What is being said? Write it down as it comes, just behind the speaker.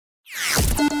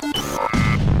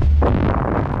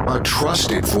a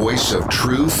trusted voice of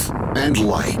truth and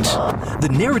light. The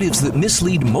narratives that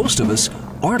mislead most of us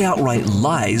aren't outright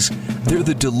lies. They're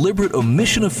the deliberate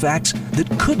omission of facts that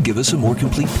could give us a more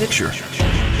complete picture.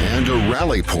 And a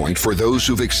rally point for those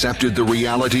who've accepted the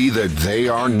reality that they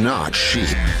are not sheep.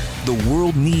 The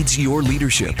world needs your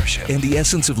leadership, and the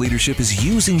essence of leadership is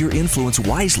using your influence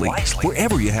wisely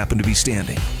wherever you happen to be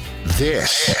standing.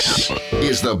 This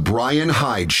is the Brian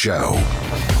Hyde Show.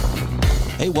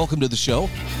 Hey, welcome to the show.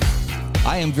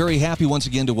 I am very happy once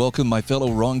again to welcome my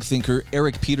fellow wrong thinker,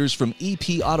 Eric Peters from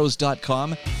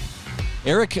EPAutos.com.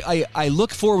 Eric, I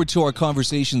look forward to our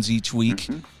conversations each week.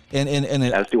 And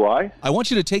as do I. I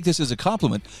want you to take this as a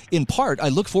compliment. In part, I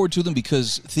look forward to them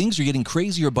because things are getting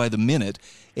crazier by the minute,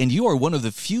 and you are one of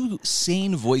the few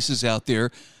sane voices out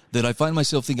there that I find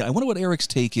myself thinking, I wonder what Eric's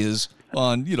take is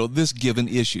on, this given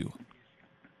issue.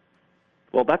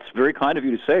 Well, that's very kind of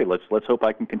you to say. Let's hope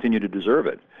I can continue to deserve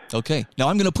it. Okay. Now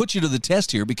I'm going to put you to the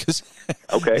test here because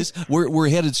okay. we're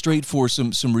headed straight for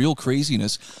some real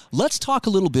craziness. Let's talk a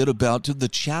little bit about the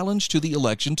challenge to the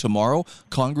election. Tomorrow,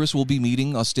 Congress will be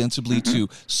meeting ostensibly to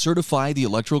certify the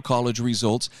Electoral College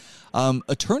results.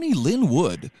 Attorney Lin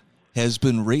Wood has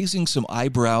been raising some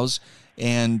eyebrows,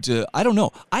 and I don't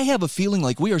know. I have a feeling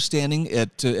like we are standing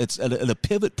at a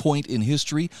pivot point in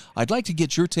history. I'd like to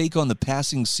get your take on the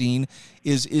passing scene.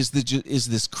 Is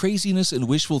this craziness and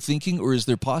wishful thinking, or is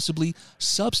there possibly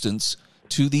substance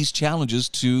to these challenges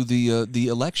to the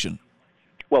election?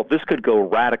 Well, this could go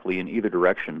radically in either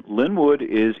direction. Lin Wood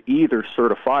is either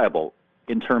certifiable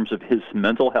in terms of his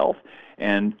mental health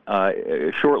and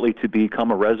shortly to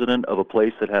become a resident of a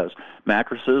place that has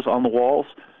mattresses on the walls,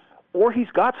 or he's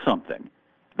got something.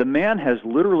 The man has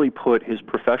literally put his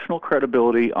professional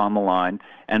credibility on the line,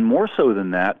 and more so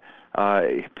than that,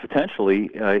 potentially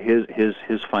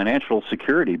his financial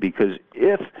security. Because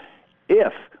if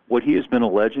what he has been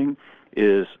alleging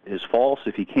is false,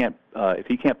 if he can't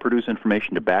produce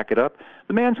information to back it up,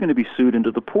 the man's going to be sued into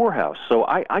the poorhouse. So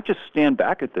I just stand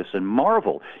back at this and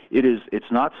marvel. It's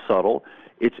not subtle.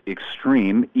 It's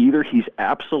extreme. Either he's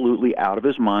absolutely out of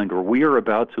his mind, or we are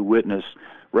about to witness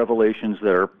revelations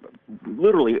that are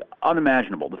literally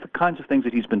unimaginable. The kinds of things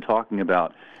that he's been talking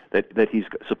about, that he's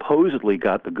supposedly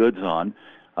got the goods on,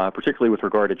 particularly with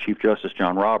regard to Chief Justice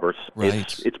John Roberts,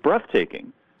 right. It's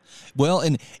breathtaking. Well,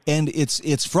 and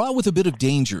it's fraught with a bit of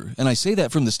danger, and I say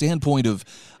that from the standpoint of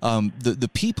the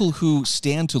people who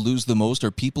stand to lose the most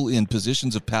are people in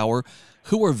positions of power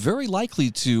who are very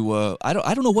likely to. I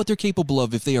don't know what they're capable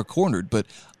of if they are cornered, but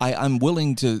I'm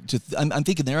willing to. I'm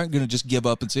thinking they aren't going to just give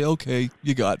up and say, "Okay,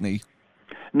 you got me."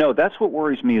 No, that's what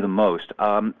worries me the most.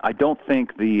 I don't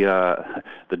think the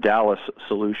Dallas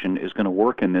solution is going to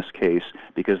work in this case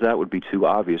because that would be too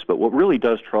obvious. But what really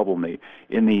does trouble me,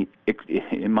 in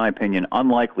my opinion,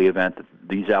 unlikely event that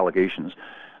these allegations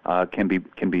can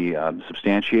be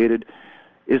substantiated,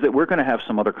 is that we're going to have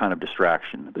some other kind of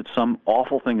distraction, that some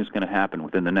awful thing is going to happen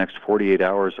within the next 48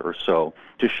 hours or so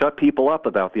to shut people up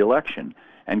about the election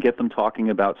and get them talking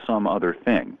about some other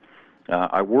thing.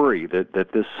 I worry that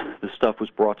this stuff was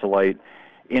brought to light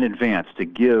in advance to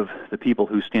give the people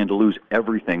who stand to lose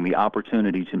everything the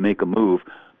opportunity to make a move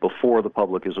before the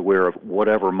public is aware of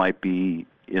whatever might be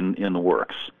in the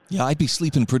works. Yeah, I'd be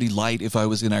sleeping pretty light if I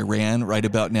was in Iran right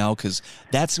about now, because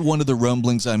that's one of the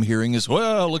rumblings I'm hearing is,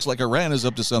 well, looks like Iran is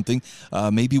up to something.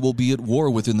 Maybe we'll be at war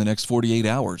within the next 48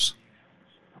 hours.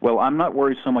 Well, I'm not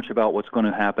worried so much about what's going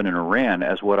to happen in Iran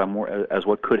as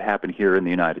what could happen here in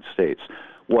the United States.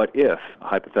 What if,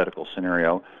 hypothetical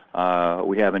scenario,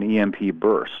 we have an EMP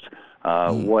burst?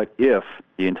 What if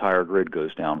the entire grid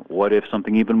goes down? What if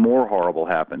something even more horrible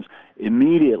happens?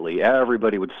 Immediately,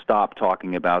 everybody would stop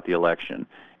talking about the election,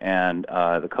 and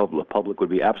the public would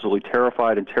be absolutely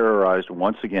terrified and terrorized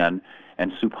once again,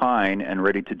 and supine and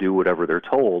ready to do whatever they're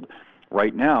told.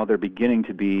 Right now, they're beginning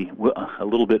to be a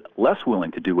little bit less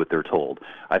willing to do what they're told.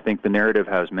 I think the narrative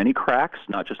has many cracks,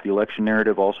 not just the election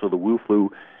narrative, also the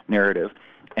Wu-Flu narrative.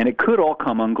 And it could all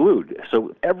come unglued.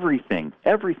 So everything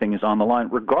is on the line,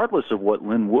 regardless of what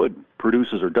Lin Wood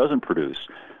produces or doesn't produce.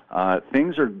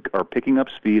 Things are picking up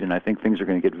speed, and I think things are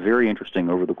going to get very interesting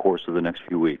over the course of the next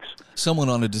few weeks. Someone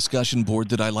on a discussion board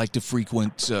that I like to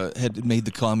frequent had made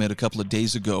the comment a couple of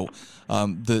days ago,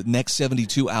 the next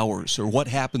 72 hours, or what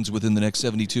happens within the next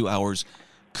 72 hours,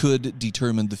 could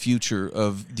determine the future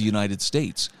of the United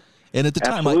States. And at the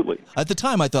time,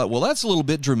 I thought, well, that's a little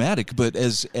bit dramatic, but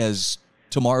as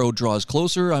tomorrow draws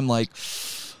closer, I'm like,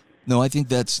 no, I think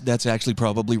that's actually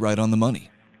probably right on the money.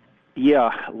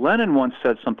 Yeah, Lenin once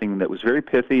said something that was very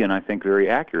pithy and I think very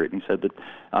accurate. He said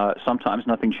that sometimes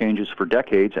nothing changes for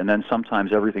decades, and then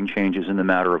sometimes everything changes in the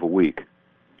matter of a week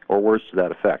or words to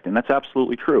that effect. And that's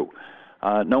absolutely true.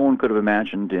 No one could have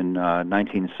imagined in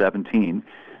 1917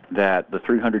 that the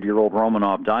 300-year-old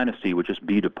Romanov dynasty would just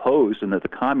be deposed and that the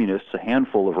communists, a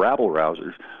handful of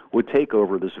rabble-rousers, would take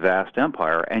over this vast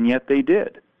empire, and yet they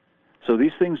did. So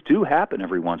these things do happen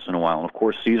every once in a while. And, of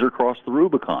course, Caesar crossed the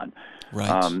Rubicon.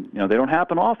 Right. They don't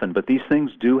happen often, but these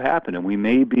things do happen, and we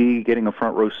may be getting a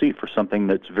front row seat for something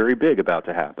that's very big about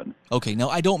to happen. Okay, now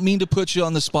I don't mean to put you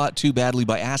on the spot too badly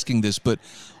by asking this, but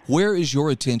where is your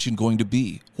attention going to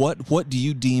be? What do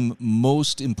you deem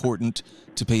most important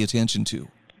to pay attention to?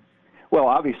 Well,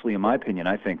 obviously, in my opinion,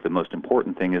 I think the most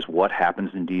important thing is what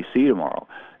happens in D.C. tomorrow.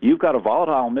 You've got a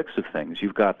volatile mix of things.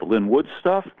 You've got the Lynn Wood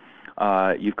stuff.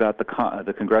 You've got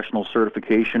the congressional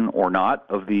certification or not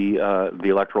of the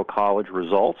Electoral College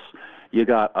results. You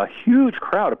got a huge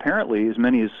crowd, apparently as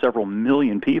many as several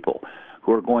million people,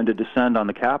 who are going to descend on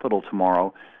the Capitol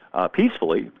tomorrow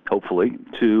peacefully, hopefully,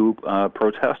 to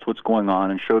protest what's going on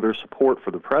and show their support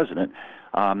for the president.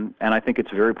 And I think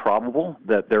it's very probable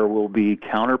that there will be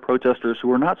counter-protesters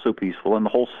who are not so peaceful, and the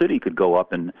whole city could go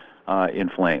up in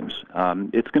flames.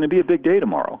 It's going to be a big day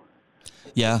tomorrow.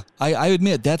 Yeah, I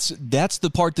admit that's the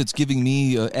part that's giving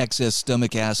me excess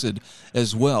stomach acid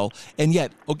as well. And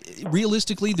yet,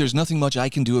 realistically, there's nothing much I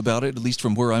can do about it, at least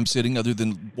from where I'm sitting, other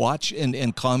than watch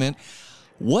and comment.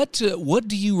 What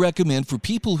do you recommend for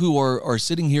people who are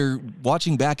sitting here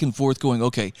watching back and forth going,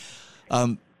 okay,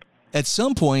 at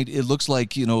some point it looks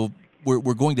like,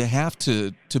 we're going to have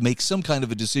to make some kind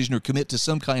of a decision or commit to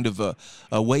some kind of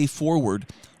a way forward.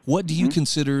 What do you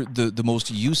consider the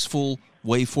most useful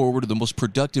way forward or the most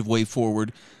productive way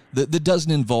forward that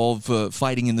doesn't involve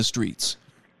fighting in the streets?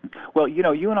 Well,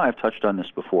 you and I have touched on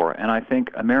this before, and I think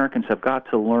Americans have got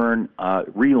to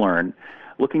relearn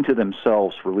looking to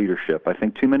themselves for leadership. I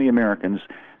think too many Americans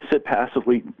sit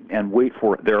passively and wait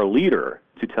for their leader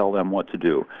to tell them what to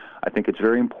do. I think it's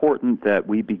very important that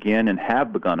we begin and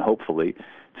have begun, hopefully,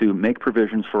 to make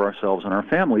provisions for ourselves and our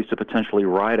families to potentially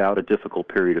ride out a difficult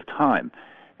period of time.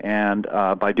 And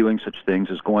by doing such things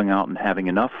as going out and having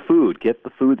enough food, get the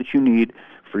food that you need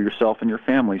for yourself and your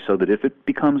family so that if it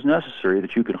becomes necessary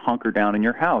that you can hunker down in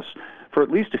your house for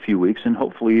at least a few weeks and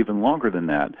hopefully even longer than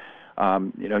that.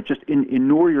 Just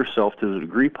inure yourself to the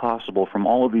degree possible from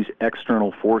all of these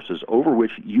external forces over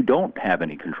which you don't have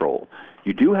any control.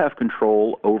 You do have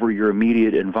control over your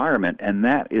immediate environment, and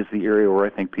that is the area where I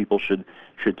think people should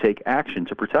take action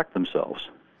to protect themselves.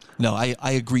 No, I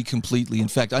agree completely. In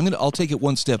fact, I'll take it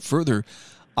one step further.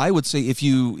 I would say if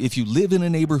you live in a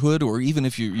neighborhood, or even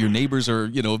if your neighbors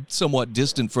are somewhat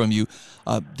distant from you,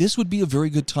 this would be a very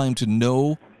good time to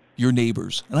know your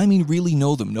neighbors. And I mean really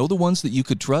know them. Know the ones that you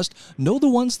could trust. Know the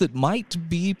ones that might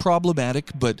be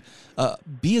problematic, but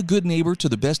be a good neighbor to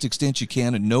the best extent you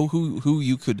can, and know who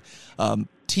you could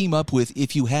team up with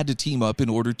if you had to team up in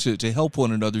order to help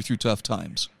one another through tough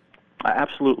times.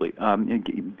 Absolutely.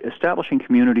 Establishing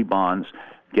community bonds,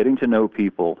 getting to know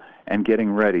people, and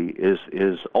getting ready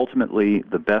is ultimately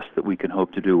the best that we can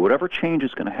hope to do. Whatever change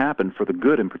is going to happen, for the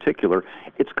good in particular,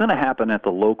 it's going to happen at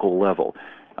the local level.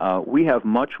 We have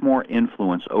much more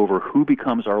influence over who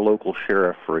becomes our local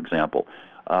sheriff, for example,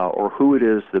 or who it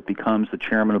is that becomes the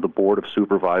chairman of the board of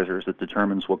supervisors that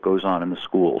determines what goes on in the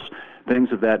schools,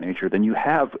 things of that nature, than you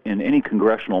have in any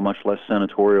congressional, much less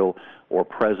senatorial or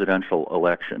presidential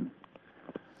election.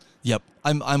 Yep,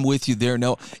 I'm with you there.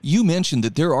 Now, you mentioned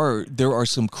that there are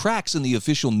some cracks in the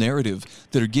official narrative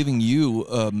that are giving you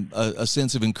a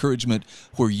sense of encouragement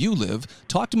where you live.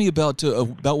 Talk to me about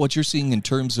what you're seeing in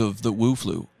terms of the Wu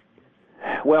flu.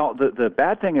 Well, the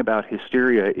bad thing about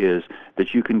hysteria is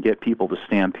that you can get people to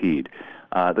stampede.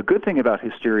 The good thing about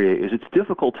hysteria is it's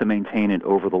difficult to maintain it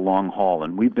over the long haul,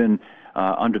 and we've been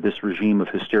under this regime of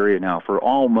hysteria now for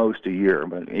almost a year,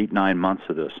 about 8-9 months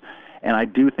of this. And I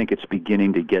do think it's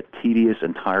beginning to get tedious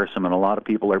and tiresome, and a lot of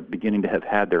people are beginning to have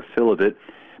had their fill of it,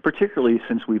 particularly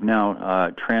since we've now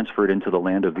transferred into the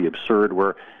land of the absurd,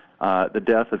 where the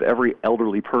death of every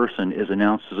elderly person is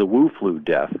announced as a Wu flu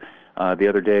death. The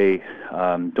other day,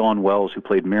 Dawn Wells, who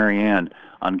played Mary Ann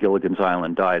on Gilligan's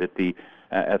Island, died at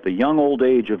the young old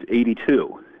age of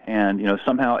 82. And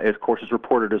somehow, of course, is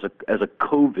reported as a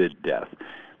COVID death.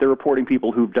 They're reporting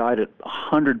people who've died at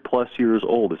 100+ years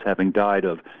old as having died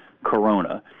of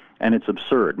corona, and it's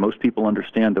absurd. Most people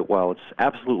understand that while it's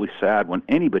absolutely sad when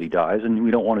anybody dies, and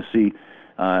we don't want to see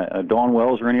Dawn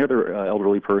Wells or any other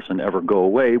elderly person ever go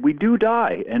away, we do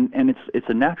die, and it's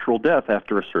a natural death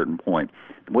after a certain point.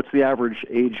 What's the average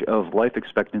age of life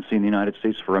expectancy in the United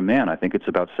States for a man? I think it's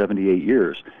about 78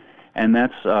 years, and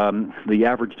that's the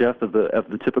average death of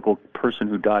the typical person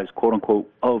who dies, quote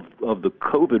unquote, of the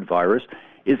COVID virus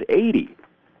is 80.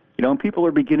 And people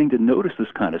are beginning to notice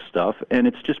this kind of stuff, and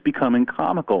it's just becoming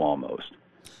comical almost.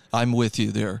 I'm with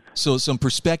you there. So some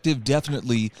perspective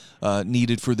definitely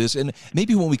needed for this. And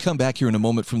maybe when we come back here in a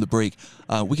moment from the break,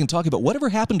 we can talk about whatever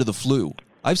happened to the flu.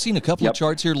 I've seen a couple of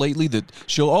charts here lately that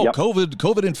show,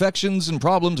 COVID infections and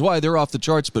problems, why they're off the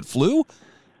charts, but flu?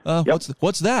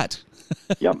 What's that?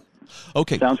 Yep.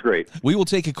 Okay. Sounds great. We will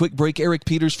take a quick break. Eric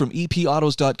Peters from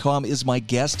epautos.com is my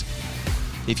guest.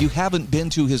 If you haven't been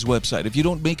to his website, if you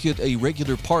don't make it a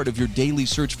regular part of your daily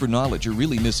search for knowledge, you're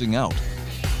really missing out.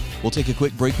 We'll take a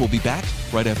quick break. We'll be back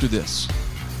right after this.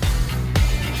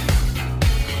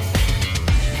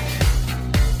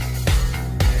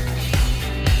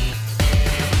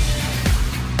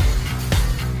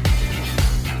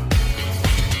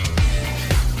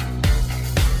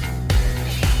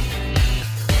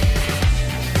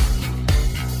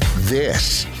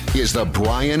 This is The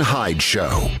Brian Hyde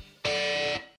Show.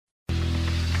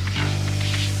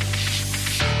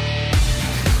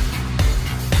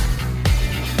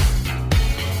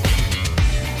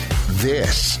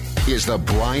 This is The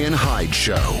Brian Hyde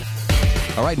Show.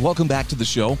 All right, welcome back to the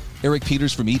show. Eric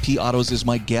Peters from EP Autos is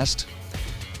my guest.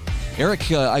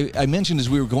 Eric, I mentioned as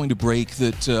we were going to break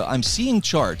that I'm seeing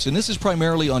charts, and this is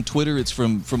primarily on Twitter. It's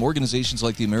from organizations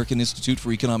like the American Institute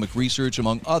for Economic Research,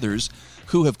 among others,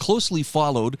 who have closely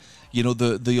followed,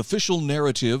 the official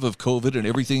narrative of COVID and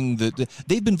everything. That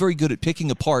they've been very good at picking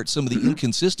apart some of the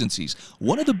inconsistencies.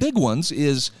 One of the big ones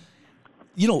is,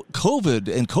 COVID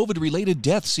and COVID-related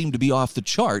deaths seem to be off the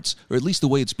charts, or at least the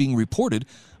way it's being reported.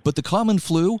 But the common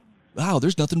flu, wow,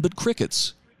 there's nothing but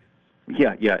crickets.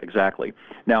 Yeah, exactly.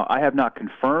 Now, I have not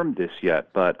confirmed this yet,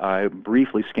 but I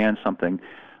briefly scanned something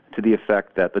to the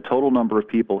effect that the total number of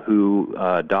people who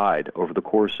died over the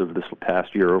course of this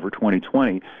past year, over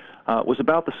 2020, was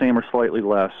about the same or slightly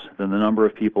less than the number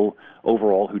of people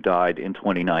overall who died in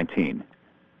 2019.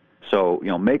 So,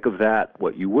 make of that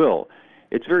what you will.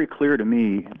 It's very clear to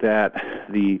me that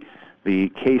the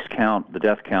case count, the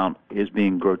death count, is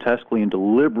being grotesquely and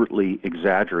deliberately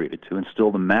exaggerated to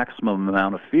instill the maximum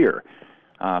amount of fear.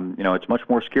 It's much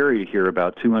more scary to hear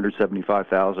about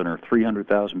 275,000 or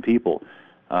 300,000 people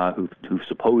who've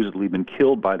supposedly been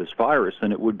killed by this virus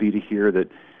than it would be to hear that,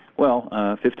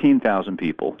 15,000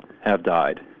 people have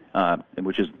died,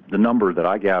 which is the number that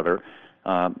I gather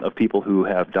of people who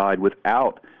have died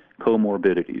without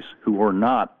comorbidities, who are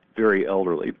not very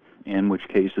elderly, in which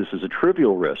case this is a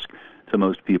trivial risk to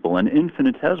most people, an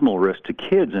infinitesimal risk to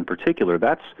kids in particular.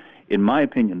 That's, in my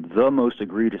opinion, the most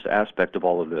egregious aspect of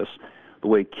all of this, the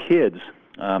way kids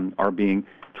are being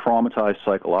traumatized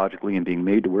psychologically and being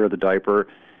made to wear the diaper,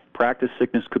 practice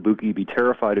sickness kabuki, be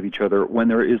terrified of each other, when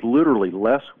there is literally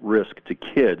less risk to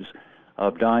kids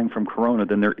of dying from corona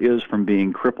than there is from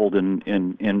being crippled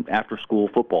in after-school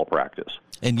football practice.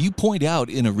 And you point out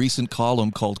in a recent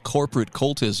column called Corporate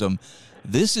Cultism,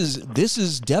 this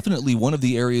is definitely one of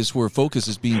the areas where focus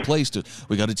is being placed.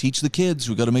 We got to teach the kids.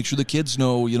 We got to make sure the kids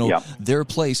know, their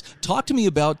place. Talk to me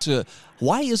about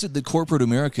why is it that corporate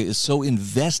America is so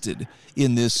invested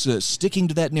in this sticking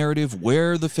to that narrative,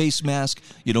 wear the face mask,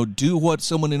 do what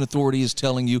someone in authority is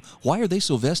telling you. Why are they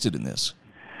so vested in this?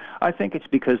 I think it's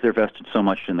because they're vested so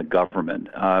much in the government.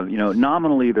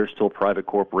 Nominally they're still private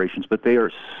corporations, but they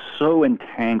are so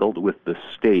entangled with the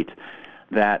state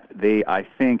that they, I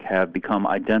think, have become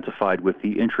identified with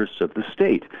the interests of the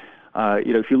state.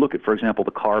 If you look at, for example, the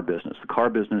car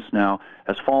business now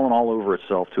has fallen all over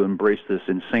itself to embrace this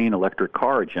insane electric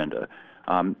car agenda.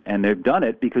 And they've done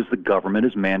it because the government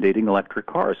is mandating electric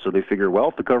cars. So they figure,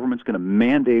 if the government's going to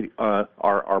mandate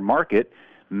our market,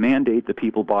 mandate that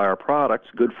people buy our products,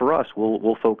 good for us.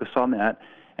 We'll focus on that,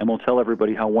 and we'll tell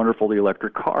everybody how wonderful the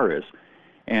electric car is.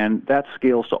 And that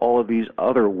scales to all of these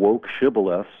other woke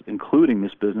shibboleths, including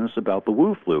this business about the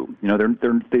Wu flu.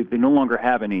 They no longer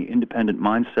have any independent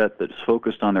mindset that's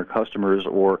focused on their customers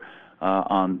or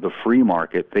on the free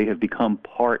market. They have become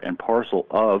part and parcel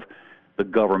of the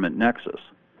government nexus.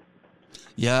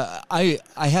 Yeah, I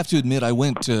have to admit,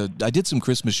 I did some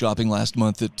Christmas shopping last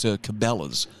month at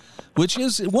Cabela's, which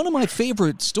is one of my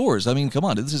favorite stores. I mean, come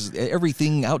on, this is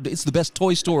everything out. It's the best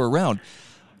toy store around.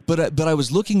 But I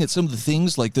was looking at some of the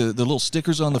things, like the little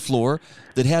stickers on the floor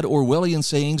that had Orwellian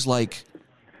sayings like,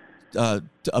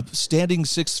 standing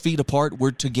 6 feet apart,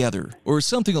 we're together, or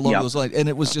something along those lines. And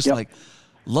it was just like,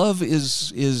 love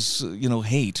is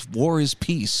hate, war is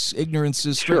peace, ignorance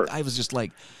is strength. Sure. I was just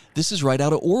like, this is right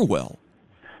out of Orwell.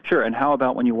 Sure, and how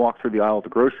about when you walk through the aisle of the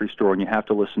grocery store and you have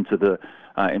to listen to the,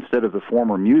 instead of the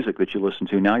former music that you listen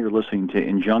to, now you're listening to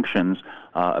injunctions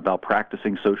about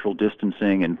practicing social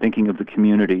distancing and thinking of the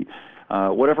community.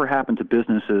 Whatever happened to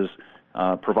businesses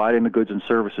providing the goods and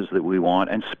services that we want,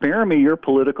 and spare me your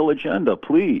political agenda,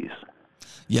 please.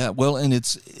 Yeah, well, and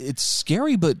it's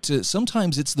scary, but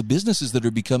sometimes it's the businesses that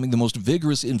are becoming the most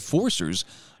vigorous enforcers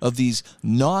of these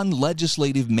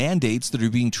non-legislative mandates that are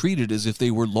being treated as if they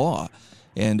were law.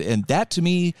 And that, to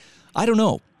me, I don't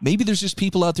know. Maybe there's just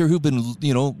people out there who've been,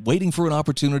 waiting for an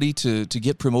opportunity to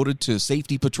get promoted to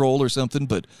safety patrol or something,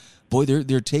 but boy,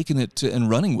 they're taking it and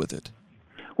running with it.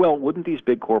 Well, wouldn't these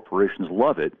big corporations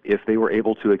love it if they were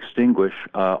able to extinguish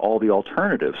all the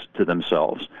alternatives to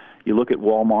themselves? You look at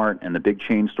Walmart and the big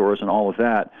chain stores and all of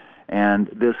that, and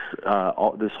this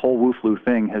whole Wu-Flu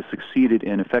thing has succeeded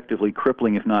in effectively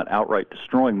crippling, if not outright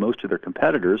destroying, most of their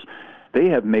competitors. They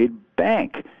have made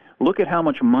bank. Look at how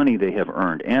much money they have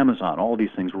earned. Amazon, all these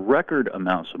things, record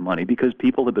amounts of money because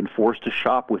people have been forced to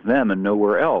shop with them and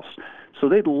nowhere else. So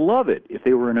they'd love it if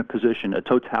they were in a position, a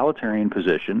totalitarian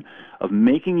position, of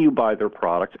making you buy their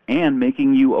product and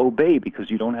making you obey because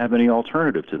you don't have any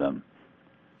alternative to them.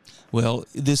 Well,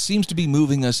 this seems to be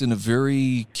moving us in a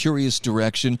very curious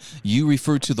direction. You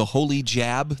refer to the holy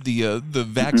jab, the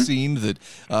vaccine that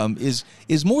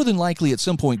is more than likely at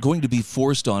some point going to be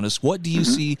forced on us. What do you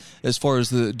see as far as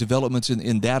the developments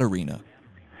in that arena?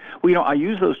 Well, I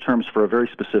use those terms for a very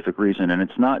specific reason, and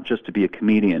it's not just to be a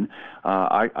comedian.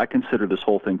 I consider this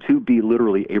whole thing to be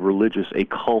literally a religious, a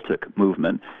cultic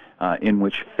movement in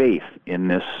which faith in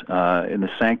the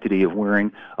sanctity of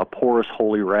wearing a porous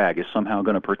holy rag is somehow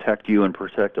going to protect you and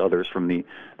protect others from the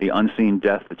unseen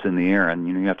death that's in the air. And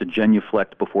you have to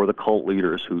genuflect before the cult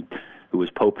leaders who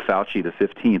was Pope Fauci the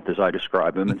 15th, as I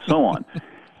describe him, and so on.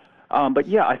 But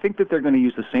yeah, I think that they're going to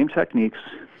use the same techniques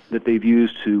that they've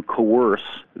used to coerce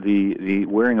the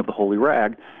wearing of the holy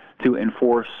rag to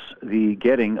enforce the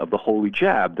getting of the holy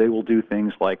jab. They will do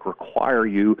things like require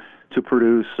you to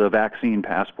produce a vaccine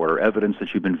passport or evidence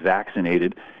that you've been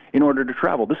vaccinated in order to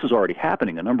travel. This is already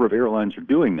happening. A number of airlines are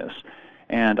doing this.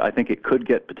 And I think it could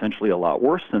get potentially a lot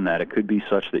worse than that. It could be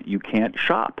such that you can't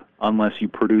shop unless you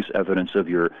produce evidence of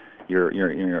your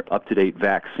up-to-date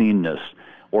vaccineness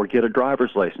or get a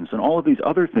driver's license and all of these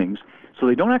other things. So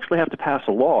they don't actually have to pass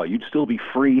a law. You'd still be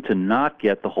free to not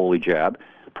get the holy jab.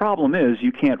 The problem is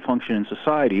you can't function in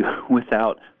society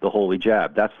without the holy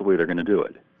jab. That's the way they're going to do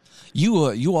it.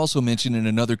 You also mentioned in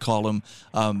another column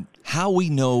how we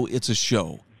know it's a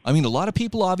show. I mean, a lot of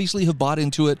people obviously have bought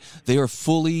into it. They are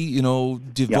fully,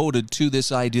 devoted to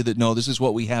this idea that, no, this is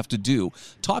what we have to do.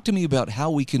 Talk to me about how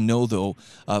we can know, though,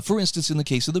 for instance, in the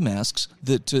case of the masks,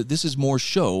 that this is more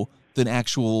show than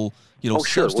actual,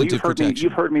 substantive protection.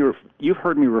 You've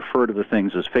heard me refer to the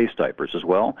things as face diapers as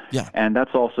well. Yeah. And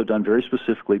that's also done very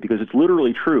specifically because it's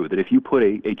literally true that if you put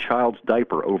a child's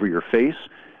diaper over your face,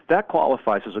 that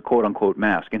qualifies as a quote-unquote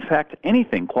mask. In fact,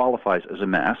 anything qualifies as a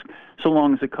mask so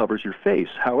long as it covers your face.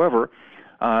 However,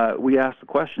 we ask the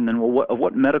question then, well,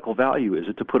 what medical value is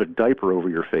it to put a diaper over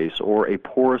your face or a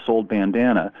porous old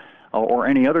bandana or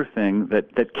any other thing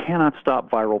that cannot stop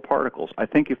viral particles? I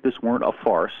think if this weren't a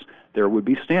farce, there would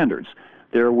be standards.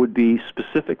 There would be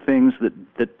specific things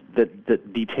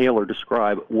that detail or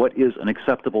describe what is an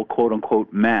acceptable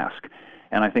quote-unquote mask.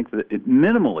 And I think that it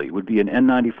minimally would be an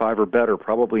N95 or better,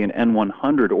 probably an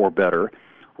N100 or better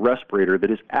respirator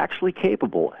that is actually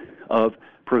capable of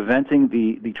preventing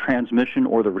the transmission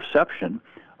or the reception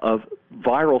of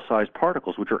viral-sized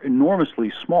particles, which are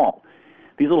enormously small.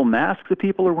 These little masks that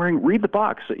people are wearing, read the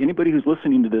box. Anybody who's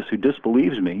listening to this who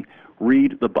disbelieves me,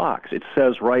 read the box. It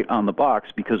says right on the box,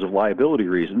 because of liability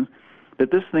reasons,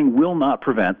 that this thing will not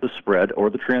prevent the spread or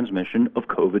the transmission of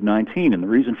COVID-19. And the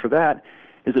reason for that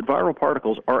is that viral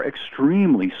particles are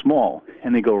extremely small,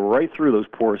 and they go right through those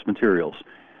porous materials.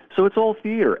 So it's all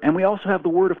theater. And we also have the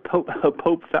word of Pope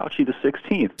Fauci the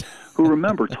 16th, who,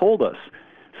 remember, told us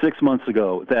 6 months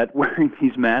ago that wearing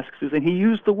these masks is, and he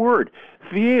used the word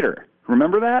theater.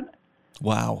 Remember that?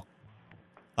 Wow.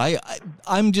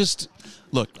 I'm just,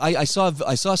 look, I saw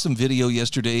some video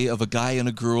yesterday of a guy and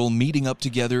a girl meeting up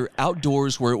together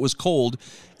outdoors where it was cold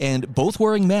and both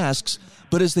wearing masks,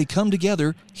 but as they come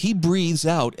together, he breathes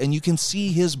out and you can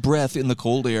see his breath in the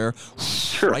cold air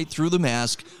right through the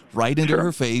mask, right into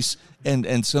her face.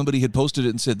 And somebody had posted it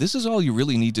and said, this is all you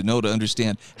really need to know to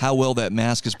understand how well that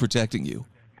mask is protecting you.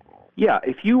 Yeah,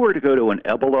 if you were to go to an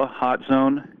Ebola hot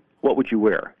zone, what would you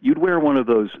wear? You'd wear one of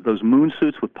those moon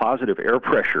suits with positive air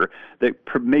pressure that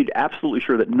made absolutely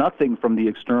sure that nothing from the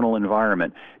external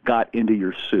environment got into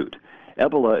your suit.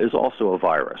 Ebola is also a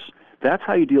virus. That's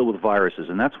how you deal with viruses,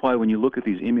 and that's why when you look at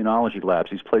these immunology labs,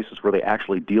 these places where they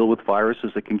actually deal with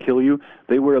viruses that can kill you,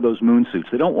 they wear those moon suits.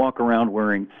 They don't walk around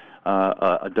wearing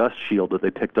a dust shield that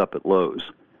they picked up at Lowe's.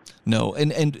 No,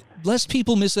 and lest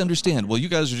people misunderstand, well, you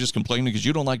guys are just complaining because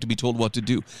you don't like to be told what to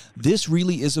do. This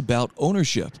really is about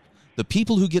ownership. The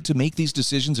people who get to make these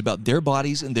decisions about their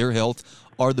bodies and their health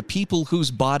are the people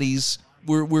whose bodies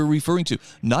we're referring to.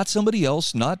 Not somebody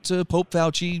else, not Pope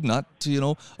Fauci, not,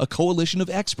 a coalition of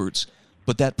experts,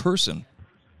 but that person.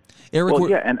 Eric, well,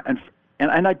 yeah,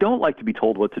 and I don't like to be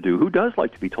told what to do. Who does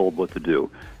like to be told what to do?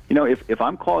 If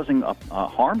I'm causing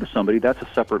harm to somebody, that's a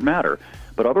separate matter.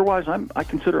 But otherwise, I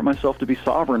consider myself to be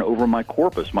sovereign over my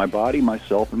corpus, my body,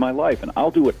 myself, and my life. And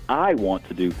I'll do what I want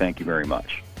to do. Thank you very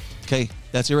much. Okay,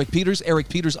 that's Eric Peters.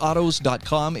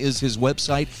 EricPetersAutos.com is his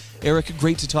website. Eric,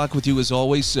 great to talk with you as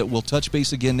always. We'll touch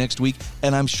base again next week,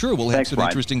 and I'm sure we'll have some Brian.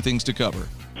 Interesting things to cover.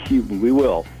 We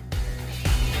will.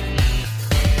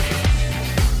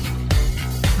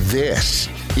 This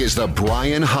is The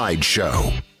Brian Hyde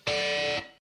Show.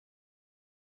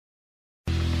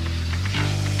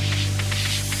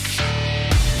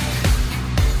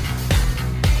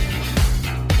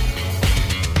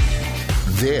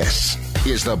 This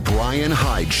is The Brian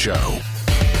Hyde Show.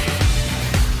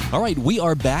 All right, we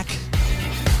are back.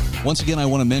 Once again, I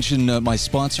want to mention my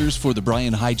sponsors for The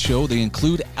Brian Hyde Show. They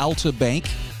include Alta Bank.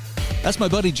 That's my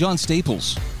buddy John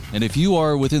Staples. And if you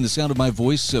are within the sound of my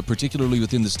voice, particularly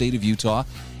within the state of Utah,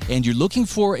 and you're looking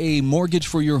for a mortgage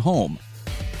for your home,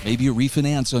 maybe a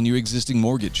refinance on your existing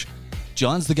mortgage,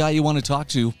 John's the guy you want to talk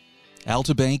to.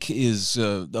 Alta Bank is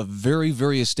a very,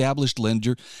 very established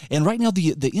lender. And right now,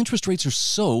 the interest rates are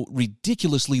so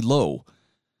ridiculously low.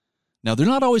 Now, they're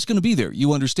not always going to be there.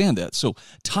 You understand that. So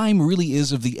time really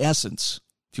is of the essence.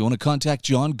 If you want to contact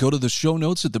John, go to the show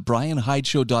notes at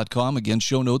thebrianhydeshow.com. Again,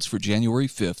 show notes for January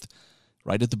 5th.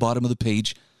 Right at the bottom of the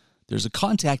page, there's a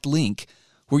contact link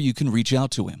where you can reach out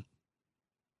to him.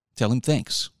 Tell him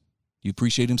thanks. You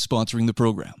appreciate him sponsoring the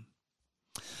program.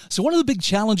 So one of the big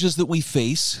challenges that we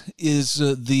face is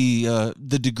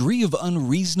the degree of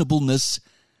unreasonableness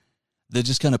that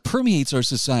just kind of permeates our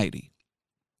society.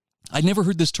 I'd never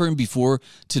heard this term before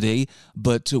today,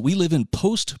 but we live in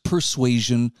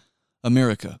post-persuasion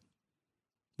America,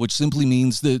 which simply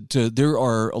means that there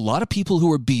are a lot of people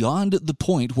who are beyond the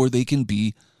point where they can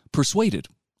be persuaded.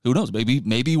 Who knows?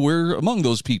 Maybe we're among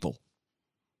those people.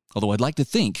 Although I'd like to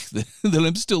think that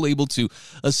I'm still able to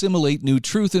assimilate new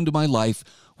truth into my life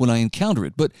when I encounter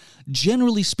it. But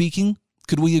generally speaking,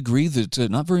 could we agree that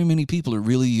not very many people are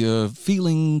really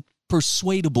feeling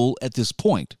persuadable at this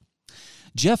point?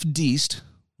 Jeff Deist,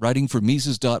 writing for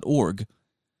Mises.org,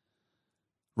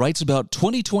 writes about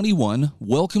 2021,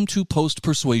 welcome to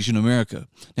post-persuasion America.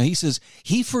 Now, he says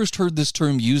he first heard this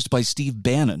term used by Steve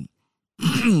Bannon,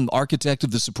 architect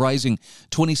of the surprising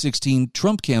 2016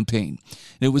 Trump campaign.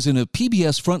 And it was in a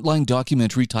PBS Frontline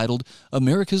documentary titled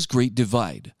America's Great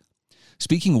Divide.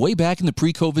 Speaking way back in the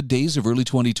pre-COVID days of early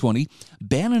 2020,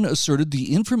 Bannon asserted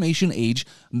the information age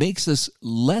makes us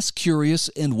less curious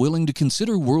and willing to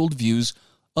consider worldviews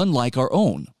unlike our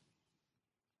own.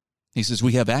 He says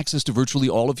we have access to virtually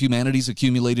all of humanity's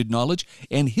accumulated knowledge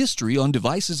and history on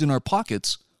devices in our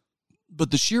pockets, but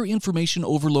the sheer information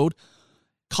overload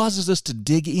causes us to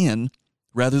dig in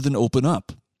rather than open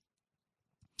up.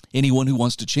 Anyone who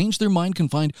wants to change their mind can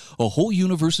find a whole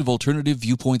universe of alternative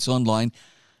viewpoints online,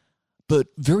 but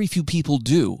very few people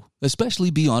do,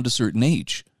 especially beyond a certain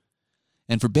age.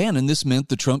 And for Bannon, this meant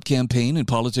the Trump campaign and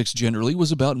politics generally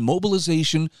was about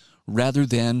mobilization rather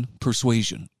than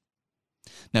persuasion.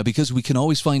 Now, because we can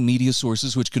always find media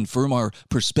sources which confirm our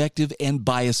perspective and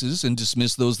biases and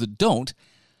dismiss those that don't,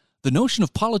 the notion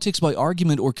of politics by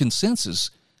argument or consensus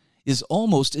is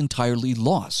almost entirely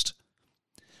lost.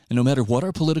 And no matter what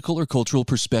our political or cultural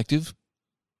perspective,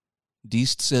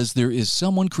 Deist says there is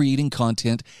someone creating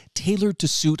content tailored to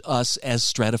suit us as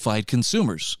stratified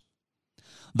consumers.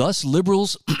 Thus,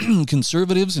 liberals,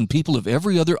 conservatives, and people of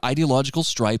every other ideological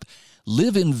stripe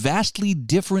live in vastly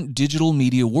different digital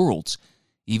media worlds,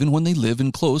 even when they live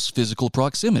in close physical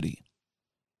proximity.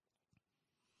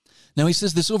 Now, he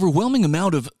says this overwhelming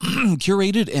amount of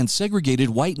curated and segregated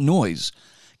white noise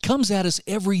comes at us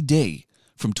every day,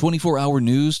 from 24-hour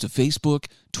news to Facebook,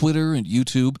 Twitter, and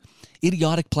YouTube.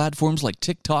 Idiotic platforms like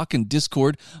TikTok and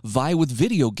Discord vie with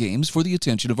video games for the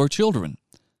attention of our children.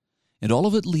 And all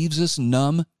of it leaves us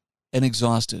numb and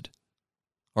exhausted.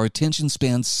 Our attention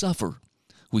spans suffer.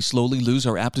 We slowly lose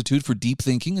our aptitude for deep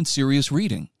thinking and serious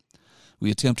reading. We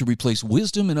attempt to replace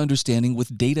wisdom and understanding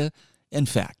with data and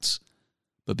facts.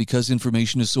 But because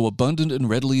information is so abundant and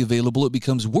readily available, it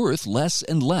becomes worth less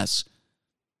and less.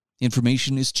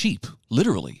 Information is cheap,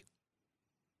 literally.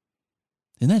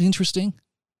 Isn't that interesting?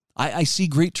 I see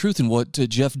great truth in what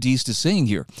Jeff Deist is saying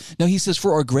here. Now, he says,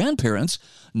 for our grandparents,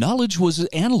 knowledge was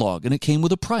analog and it came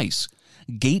with a price.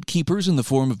 Gatekeepers in the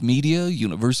form of media,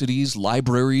 universities,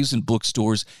 libraries, and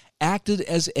bookstores acted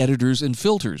as editors and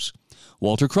filters.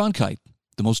 Walter Cronkite,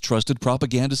 the most trusted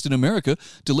propagandist in America,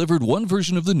 delivered one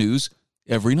version of the news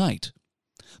every night.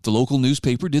 The local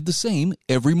newspaper did the same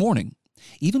every morning.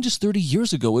 Even just 30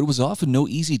 years ago, it was often no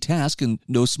easy task and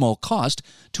no small cost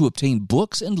to obtain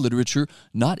books and literature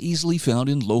not easily found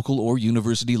in local or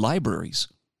university libraries.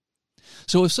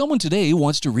 So if someone today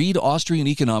wants to read Austrian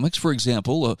economics, for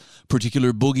example, a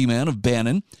particular boogeyman of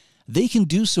Bannon, they can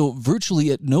do so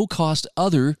virtually at no cost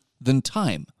other than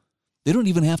time. They don't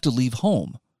even have to leave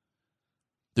home.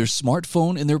 Their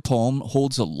smartphone in their palm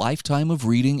holds a lifetime of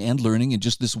reading and learning in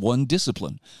just this one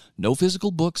discipline. No physical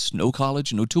books, no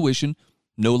college, no tuition,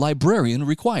 no librarian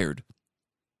required.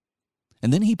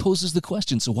 And then he poses the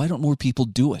question, so why don't more people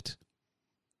do it?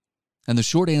 And the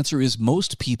short answer is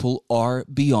most people are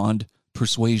beyond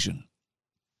persuasion.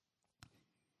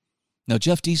 Now,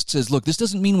 Jeff Deist says, look, this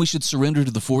doesn't mean we should surrender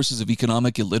to the forces of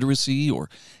economic illiteracy or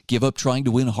give up trying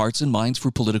to win hearts and minds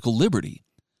for political liberty.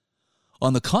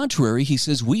 On the contrary, he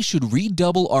says we should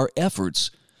redouble our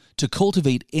efforts to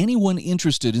cultivate anyone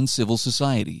interested in civil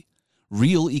society,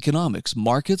 real economics,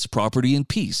 markets, property, and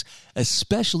peace,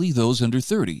 especially those under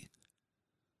 30.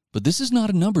 But this is not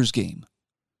a numbers game.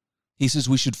 He says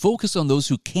we should focus on those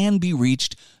who can be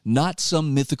reached, not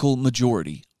some mythical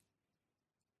majority.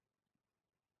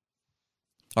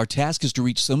 Our task is to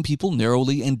reach some people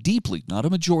narrowly and deeply, not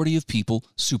a majority of people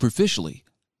superficially.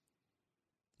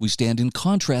 We stand in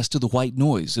contrast to the white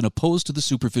noise and opposed to the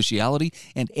superficiality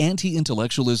and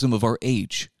anti-intellectualism of our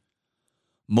age.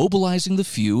 Mobilizing the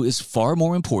few is far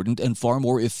more important and far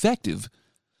more effective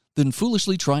than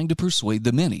foolishly trying to persuade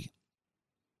the many.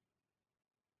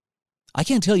 I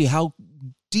can't tell you how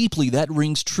deeply that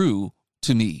rings true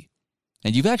to me.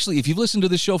 And if you've listened to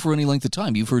this show for any length of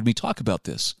time, you've heard me talk about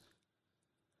this.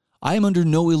 I am under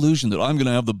no illusion that I'm going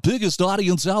to have the biggest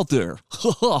audience out there.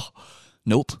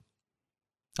 Nope.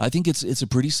 I think it's a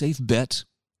pretty safe bet.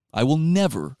 I will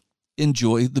never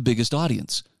enjoy the biggest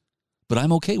audience. But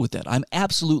I'm okay with that. I'm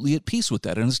absolutely at peace with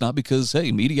that. And it's not because,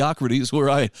 hey, mediocrity is where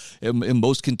I am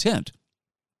most content.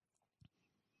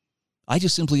 I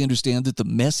just simply understand that the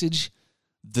message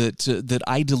that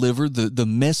I deliver, the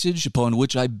message upon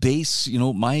which I base,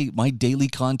 my daily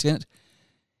content,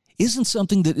 isn't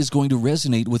something that is going to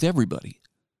resonate with everybody.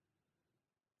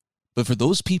 But for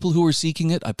those people who are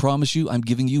seeking it, I promise you, I'm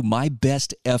giving you my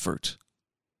best effort.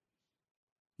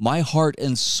 My heart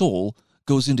and soul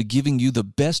goes into giving you the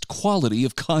best quality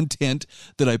of content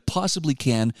that I possibly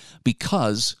can,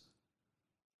 because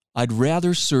I'd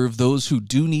rather serve those who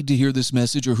do need to hear this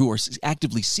message or who are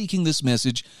actively seeking this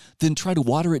message than try to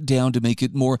water it down to make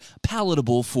it more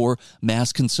palatable for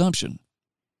mass consumption.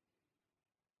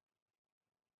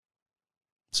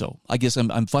 So I guess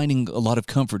I'm finding a lot of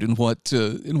comfort in what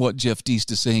Jeff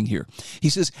Deist is saying here. He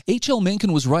says, H.L.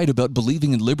 Mencken was right about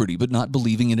believing in liberty, but not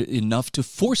believing in it enough to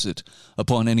force it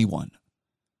upon anyone.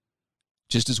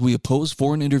 Just as we oppose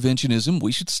foreign interventionism,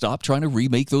 we should stop trying to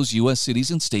remake those U.S. cities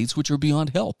and states which are beyond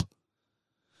help.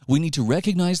 We need to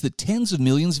recognize that tens of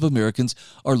millions of Americans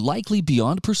are likely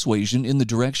beyond persuasion in the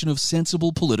direction of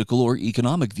sensible political or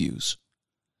economic views.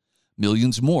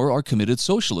 Millions more are committed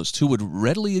socialists who would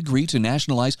readily agree to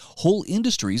nationalize whole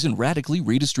industries and radically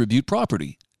redistribute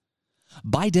property.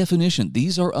 By definition,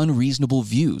 these are unreasonable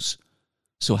views.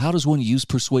 So how does one use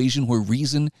persuasion where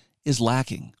reason is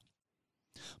lacking?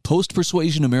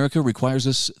 Post-persuasion America requires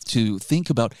us to think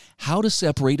about how to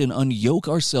separate and unyoke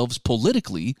ourselves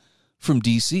politically from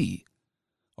D.C.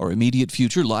 Our immediate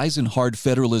future lies in hard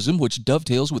federalism, which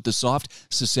dovetails with the soft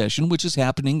secession, which is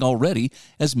happening already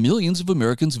as millions of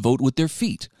Americans vote with their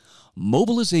feet.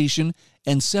 Mobilization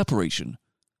and separation,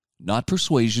 not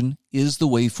persuasion, is the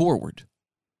way forward.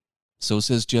 So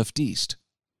says Jeff Deist.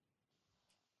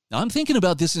 Now, I'm thinking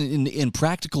about this in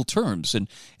practical terms, and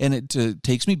it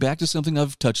takes me back to something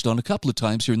I've touched on a couple of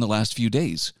times here in the last few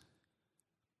days.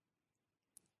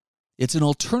 It's an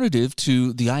alternative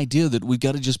to the idea that we've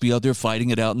got to just be out there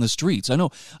fighting it out in the streets. I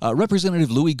know Representative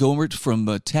Louis Gohmert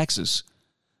from Texas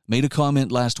made a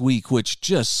comment last week which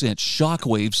just sent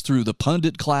shockwaves through the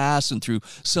pundit class and through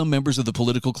some members of the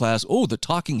political class. Oh, the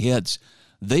talking heads.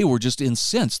 They were just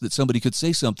incensed that somebody could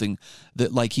say something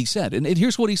that, like he said. And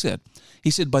here's what he said. He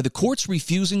said, by the courts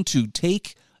refusing to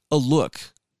take a look,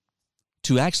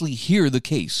 to actually hear the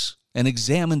case and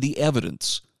examine the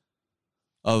evidence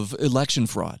of election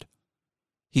fraud,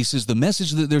 he says the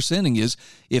message that they're sending is,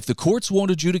 if the courts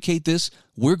won't adjudicate this,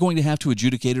 we're going to have to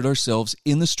adjudicate it ourselves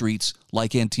in the streets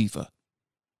like Antifa.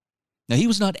 Now, he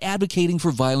was not advocating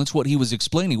for violence. What he was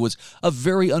explaining was a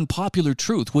very unpopular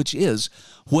truth, which is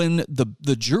when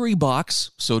the jury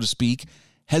box, so to speak,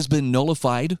 has been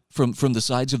nullified from the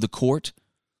sides of the court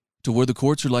to where the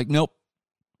courts are like, nope,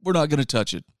 we're not going to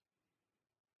touch it.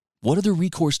 What other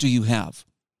recourse do you have?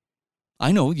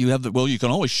 I know you have you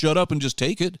can always shut up and just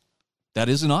take it. That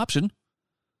is an option.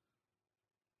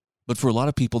 But for a lot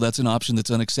of people, that's an option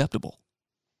that's unacceptable.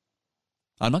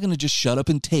 I'm not going to just shut up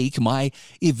and take my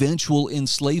eventual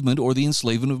enslavement or the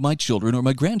enslavement of my children or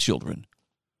my grandchildren.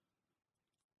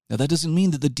 Now, that doesn't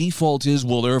mean that the default is,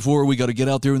 well, therefore, we got to get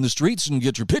out there in the streets and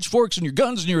get your pitchforks and your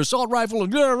guns and your assault rifle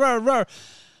and blah, blah, blah.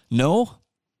 No,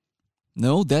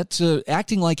 that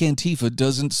acting like Antifa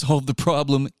doesn't solve the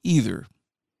problem either.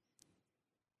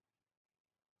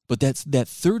 But that's that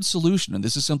third solution, and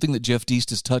this is something that Jeff Deist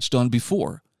has touched on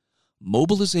before,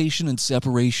 mobilization and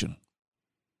separation.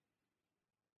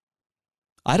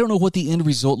 I don't know what the end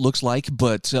result looks like,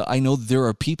 but I know there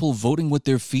are people voting with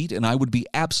their feet, and I would be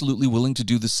absolutely willing to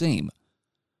do the same.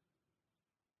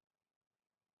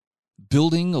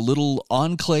 Building a little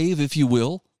enclave, if you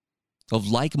will, of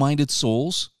like-minded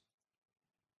souls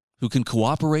who can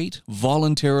cooperate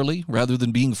voluntarily rather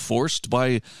than being forced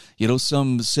by,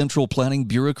 some central planning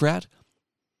bureaucrat.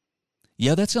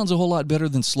 Yeah, that sounds a whole lot better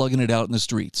than slugging it out in the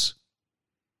streets.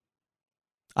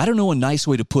 I don't know a nice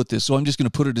way to put this, so I'm just going to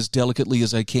put it as delicately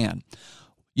as I can.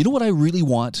 You know what I really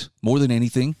want more than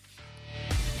anything?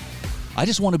 I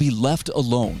just want to be left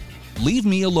alone. Leave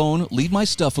me alone, leave my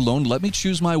stuff alone, let me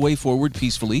choose my way forward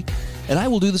peacefully, and I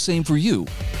will do the same for you.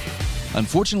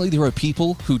 Unfortunately, there are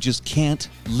people who just can't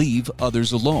leave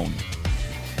others alone.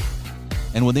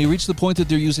 And when they reach the point that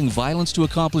they're using violence to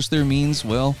accomplish their means,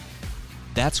 well,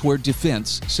 that's where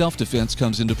defense, self-defense,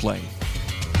 comes into play.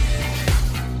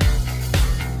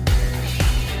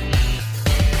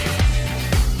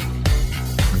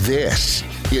 This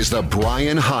is The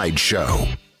Bryan Hyde Show.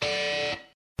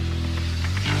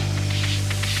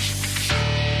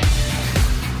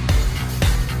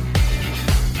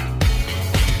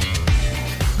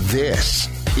 This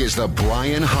is The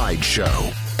Bryan Hyde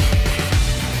Show.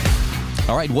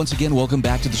 All right, once again, welcome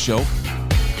back to the show.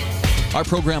 Our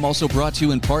program also brought to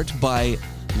you in part by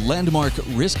Landmark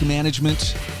Risk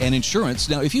Management and Insurance.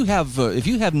 Now, if you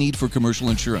have need for commercial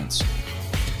insurance,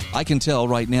 I can tell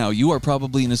right now you are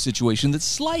probably in a situation that's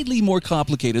slightly more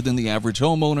complicated than the average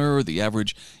homeowner or the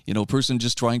average, person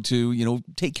just trying to,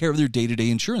 take care of their day-to-day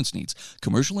insurance needs.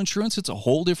 Commercial insurance, it's a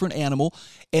whole different animal.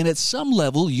 And at some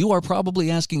level, you are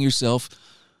probably asking yourself,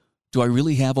 do I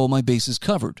really have all my bases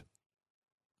covered?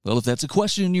 Well, if that's a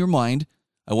question in your mind,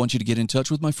 I want you to get in touch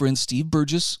with my friend Steve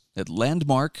Burgess at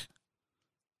Landmark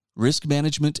Risk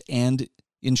Management and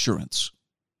Insurance.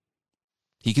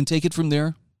 He can take it from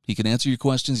there. He can answer your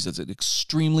questions. He's an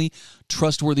extremely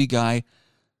trustworthy guy,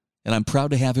 and I'm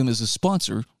proud to have him as a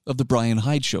sponsor of The Bryan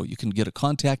Hyde Show. You can get a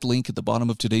contact link at the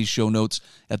bottom of today's show notes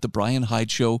at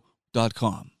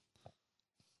thebryanhydeshow.com.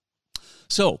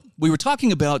 So, we were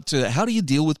talking about how do you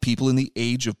deal with people in the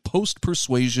age of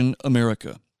post-persuasion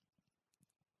America?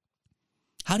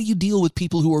 How do you deal with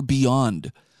people who are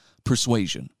beyond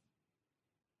persuasion?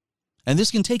 And this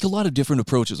can take a lot of different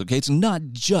approaches, okay? It's not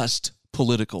just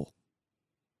political.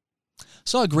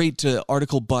 Saw a great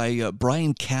article by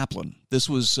Bryan Caplan. This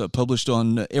was published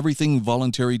on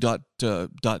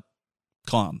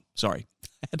everythingvoluntary.com. Sorry, I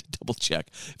had to double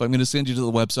check. If I'm going to send you to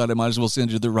the website, I might as well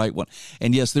send you the right one.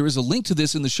 And yes, there is a link to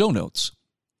this in the show notes.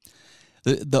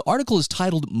 The article is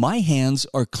titled, "My Hands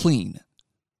Are Clean."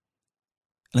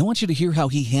 And I want you to hear how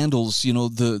he handles,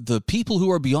 the people who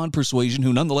are beyond persuasion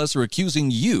who nonetheless are accusing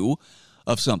you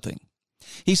of something.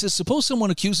 He says, suppose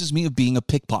someone accuses me of being a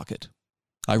pickpocket.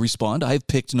 I respond, I have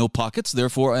picked no pockets,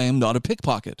 therefore I am not a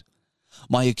pickpocket.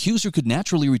 My accuser could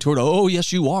naturally retort, oh,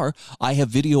 yes, you are. I have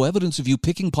video evidence of you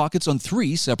picking pockets on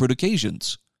 3 separate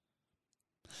occasions.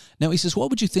 Now, he says,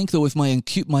 what would you think, though, if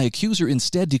my accuser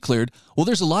instead declared, well,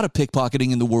 there's a lot of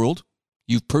pickpocketing in the world.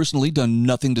 You've personally done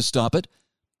nothing to stop it.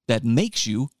 That makes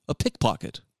you a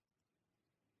pickpocket.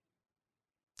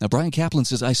 Now, Bryan Caplan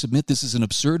says, I submit this is an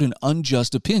absurd and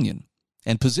unjust opinion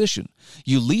and position.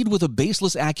 You lead with a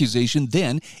baseless accusation,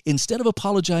 then, instead of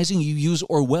apologizing, you use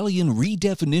Orwellian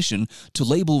redefinition to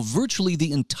label virtually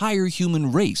the entire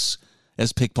human race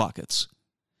as pickpockets.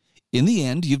 In the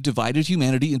end, you've divided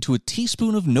humanity into a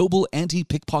teaspoon of noble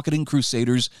anti-pickpocketing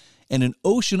crusaders and an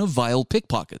ocean of vile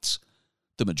pickpockets,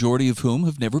 the majority of whom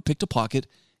have never picked a pocket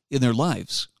in their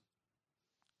lives.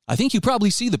 I think you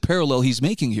probably see the parallel he's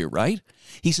making here, right?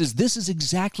 He says, this is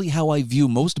exactly how I view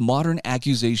most modern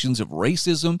accusations of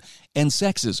racism and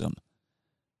sexism.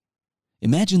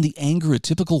 Imagine the anger a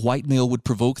typical white male would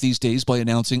provoke these days by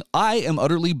announcing, "I am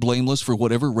utterly blameless for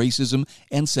whatever racism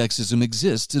and sexism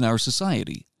exists in our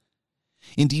society."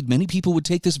 Indeed, many people would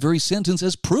take this very sentence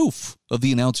as proof of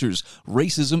the announcer's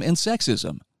racism and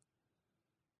sexism.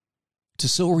 To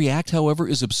so react, however,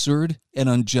 is absurd and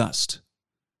unjust.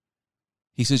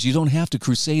 He says you don't have to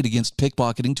crusade against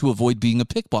pickpocketing to avoid being a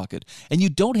pickpocket, and you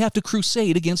don't have to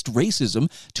crusade against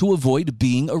racism to avoid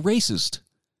being a racist.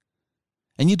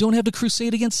 And you don't have to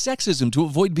crusade against sexism to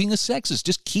avoid being a sexist.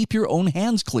 Just keep your own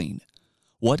hands clean.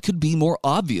 What could be more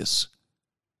obvious?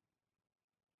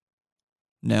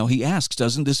 Now he asks,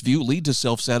 doesn't this view lead to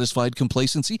self-satisfied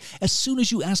complacency? As soon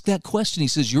as you ask that question, he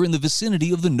says you're in the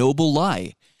vicinity of the noble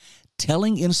lie.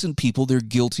 Telling innocent people they're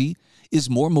guilty is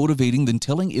more motivating than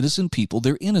telling innocent people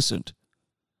they're innocent.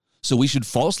 So we should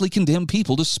falsely condemn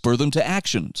people to spur them to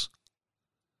actions.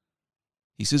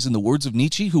 He says, in the words of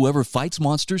Nietzsche, whoever fights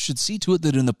monsters should see to it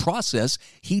that in the process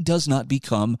he does not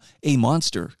become a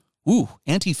monster. Ooh,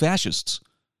 anti-fascists.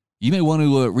 You may want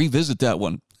to revisit that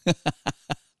one.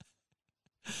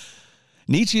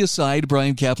 Nietzsche aside,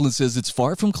 Bryan Caplan says it's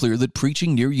far from clear that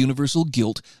preaching near universal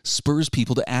guilt spurs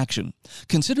people to action.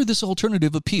 Consider this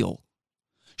alternative appeal.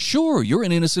 Sure, you're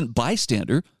an innocent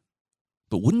bystander,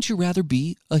 but wouldn't you rather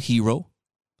be a hero?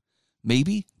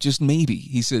 Maybe, just maybe,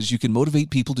 he says you can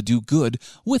motivate people to do good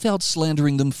without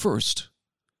slandering them first.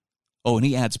 Oh, and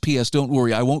he adds, P.S. Don't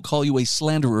worry, I won't call you a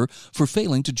slanderer for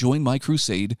failing to join my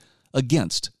crusade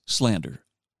against slander.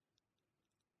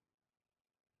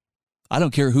 I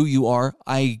don't care who you are,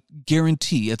 I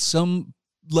guarantee at some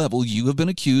level you have been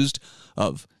accused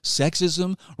of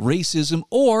sexism, racism,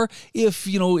 or if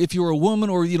you're a woman,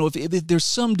 or if there's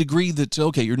some degree that,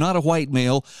 okay, you're not a white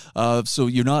male, so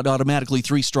you're not automatically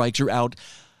 3 strikes, you're out.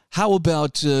 How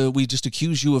about we just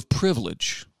accuse you of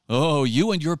privilege? Oh,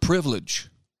 you and your privilege.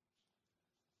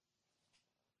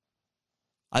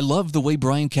 I love the way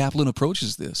Bryan Caplan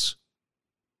approaches this.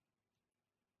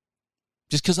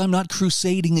 Just because I'm not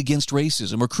crusading against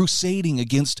racism or crusading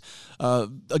against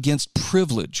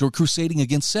privilege or crusading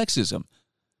against sexism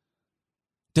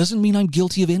doesn't mean I'm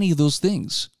guilty of any of those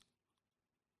things.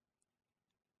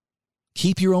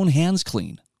 Keep your own hands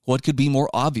clean. What could be more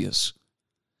obvious?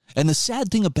 And the sad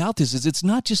thing about this is it's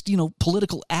not just,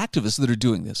 political activists that are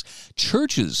doing this.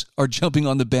 Churches are jumping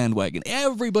on the bandwagon.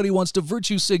 Everybody wants to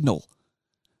virtue signal.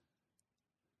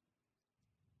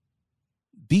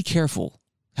 Be careful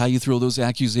how you throw those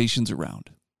accusations around.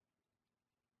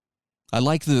 I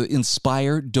like the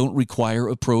inspire, don't require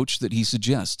approach that he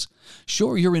suggests.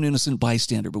 Sure, you're an innocent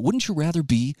bystander, but wouldn't you rather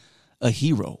be a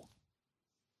hero?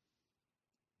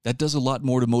 That does a lot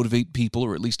more to motivate people,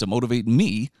 or at least to motivate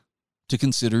me, to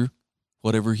consider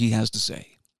whatever he has to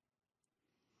say.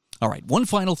 All right, one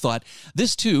final thought.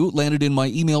 This, too, landed in my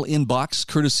email inbox,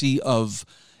 courtesy of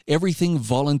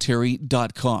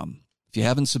everythingvoluntary.com. If you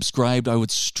haven't subscribed, I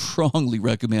would strongly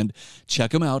recommend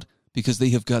check them out because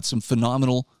they have got some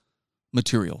phenomenal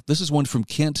material. This is one from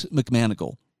Kent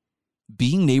McManigal,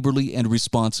 Being Neighborly and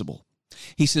Responsible.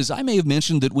 He says, I may have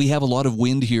mentioned that we have a lot of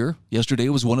wind here. Yesterday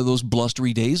was one of those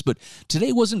blustery days, but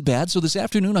today wasn't bad, so this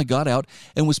afternoon I got out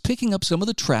and was picking up some of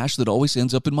the trash that always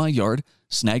ends up in my yard,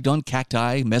 snagged on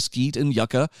cacti, mesquite, and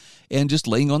yucca, and just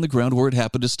laying on the ground where it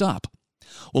happened to stop.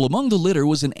 Well, among the litter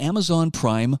was an Amazon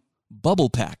Prime bubble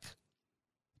pack.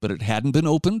 But it hadn't been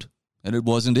opened, and it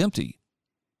wasn't empty.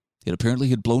 It apparently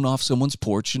had blown off someone's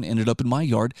porch and ended up in my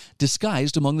yard,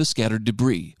 disguised among the scattered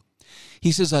debris.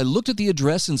 He says, I looked at the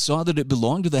address and saw that it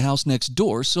belonged to the house next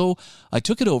door, so I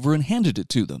took it over and handed it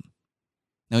to them.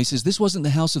 Now, he says, this wasn't the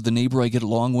house of the neighbor I get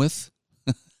along with.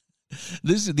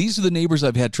 These are the neighbors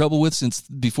I've had trouble with since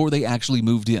before they actually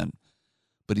moved in.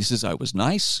 But he says, I was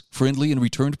nice, friendly, and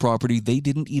returned property they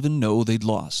didn't even know they'd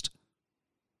lost.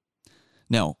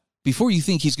 Now, before you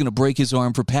think he's going to break his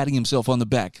arm for patting himself on the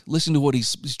back, listen to what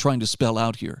he's trying to spell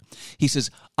out here. He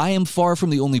says, I am far from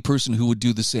the only person who would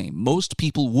do the same. Most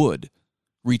people would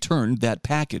return that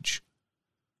package.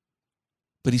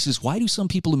 But he says, why do some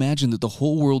people imagine that the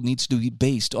whole world needs to be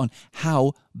based on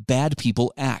how bad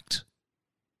people act?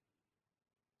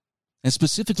 And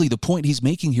specifically, the point he's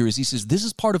making here is he says, this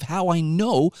is part of how I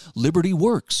know liberty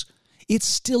works. It's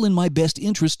still in my best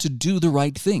interest to do the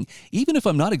right thing. Even if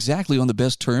I'm not exactly on the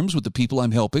best terms with the people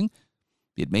I'm helping,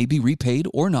 it may be repaid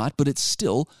or not, but it's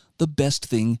still the best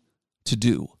thing to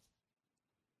do.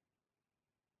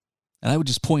 And I would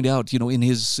just point out, in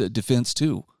his defense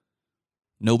too,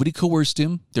 nobody coerced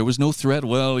him. There was no threat.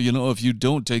 Well, if you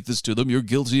don't take this to them, you're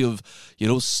guilty of,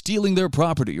 stealing their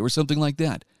property or something like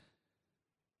that.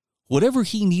 Whatever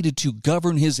he needed to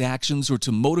govern his actions or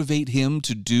to motivate him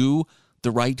to do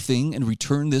the right thing and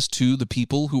return this to the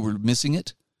people who were missing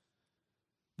it?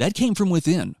 That came from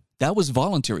within. That was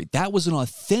voluntary. That was an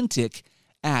authentic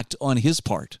act on his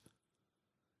part,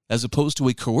 as opposed to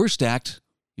a coerced act,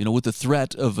 with the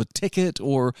threat of a ticket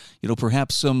or,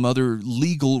 perhaps some other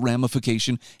legal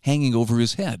ramification hanging over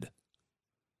his head.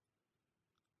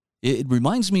 It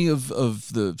reminds me of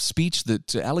the speech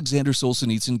that Alexander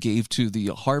Solzhenitsyn gave to the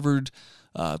Harvard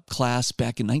class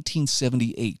back in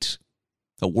 1978,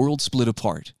 A World Split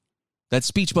Apart. That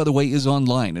speech, by the way, is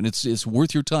online, and it's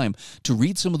worth your time to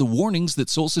read some of the warnings that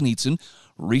Solzhenitsyn,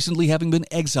 recently having been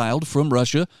exiled from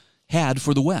Russia, had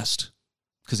for the West,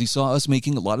 because he saw us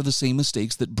making a lot of the same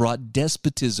mistakes that brought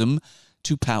despotism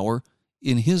to power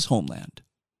in his homeland.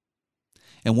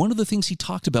 And one of the things he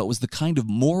talked about was the kind of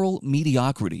moral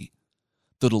mediocrity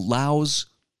that allows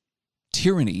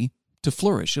tyranny to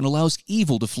flourish and allows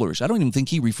evil to flourish. I don't even think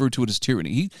he referred to it as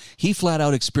tyranny. He flat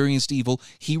out experienced evil.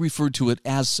 He referred to it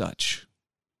as such.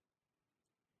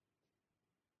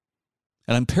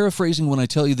 And I'm paraphrasing when I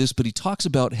tell you this, but he talks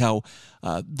about how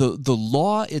the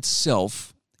law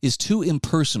itself is too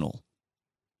impersonal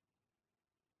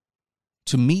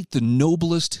to meet the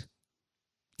noblest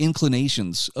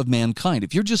inclinations of mankind.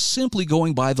 If you're just simply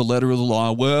going by the letter of the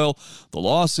law, well, the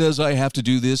law says I have to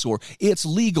do this, or it's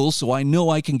legal, so I know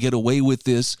I can get away with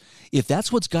this. If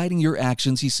that's what's guiding your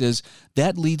actions, he says,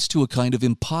 that leads to a kind of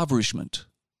impoverishment,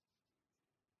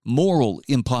 moral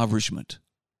impoverishment.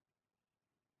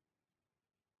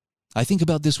 I think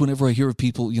about this whenever I hear of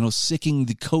people, sicking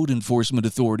the code enforcement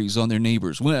authorities on their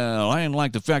neighbors. Well, I didn't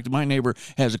like the fact that my neighbor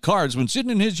has a car that's been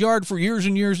sitting in his yard for years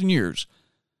and years and years.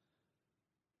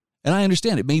 And I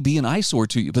understand it may be an eyesore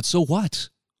to you, but so what?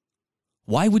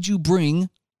 Why would you bring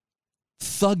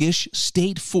thuggish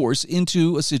state force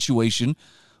into a situation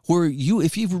where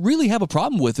if you really have a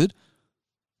problem with it,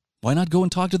 why not go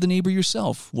and talk to the neighbor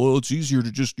yourself? Well, it's easier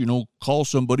to just, call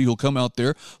somebody who'll come out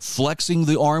there flexing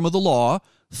the arm of the law,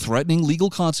 threatening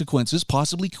legal consequences,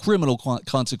 possibly criminal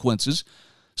consequences,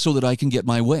 so that I can get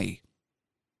my way.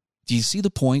 Do you see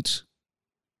the point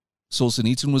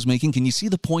Solzhenitsyn was making? Can you see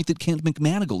the point that Kent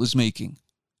McManigal is making?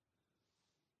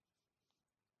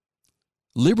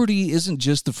 Liberty isn't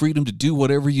just the freedom to do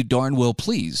whatever you darn well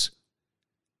please.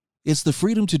 It's the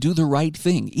freedom to do the right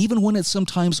thing, even when it's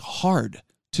sometimes hard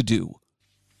to do.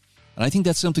 And I think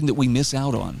that's something that we miss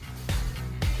out on.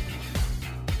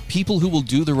 People who will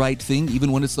do the right thing,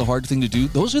 even when it's the hard thing to do,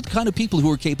 those are the kind of people who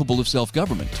are capable of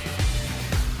self-government.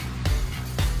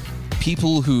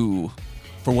 People who,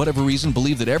 for whatever reason,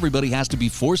 believe that everybody has to be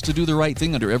forced to do the right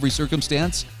thing under every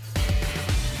circumstance,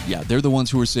 yeah, they're the ones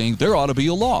who are saying there ought to be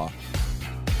a law.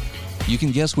 You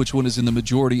can guess which one is in the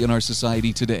majority in our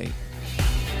society today.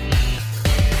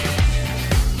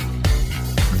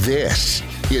 This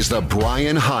is The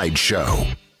Brian Hyde Show.